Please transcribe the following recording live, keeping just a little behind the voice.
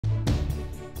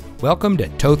Welcome to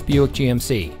Toth Buick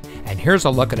GMC, and here's a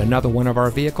look at another one of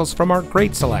our vehicles from our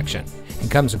great selection,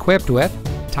 and comes equipped with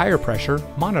tire pressure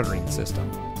monitoring system,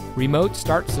 remote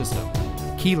start system,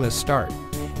 keyless start,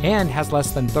 and has less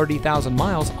than 30,000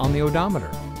 miles on the odometer.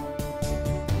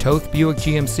 Toth Buick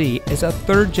GMC is a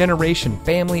third-generation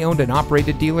family-owned and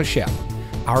operated dealership.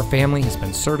 Our family has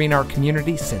been serving our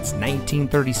community since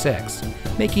 1936,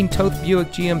 making Toth Buick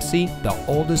GMC the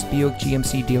oldest Buick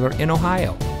GMC dealer in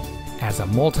Ohio. As a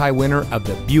multi-winner of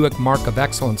the Buick Mark of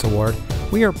Excellence Award,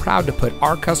 we are proud to put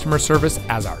our customer service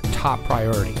as our top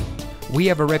priority. We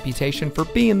have a reputation for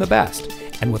being the best,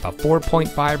 and with a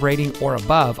 4.5 rating or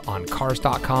above on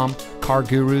Cars.com, Car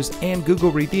Gurus, and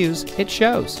Google reviews, it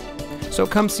shows. So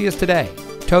come see us today.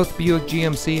 Toth Buick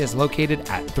GMC is located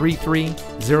at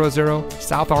 3300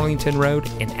 South Arlington Road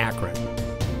in Akron.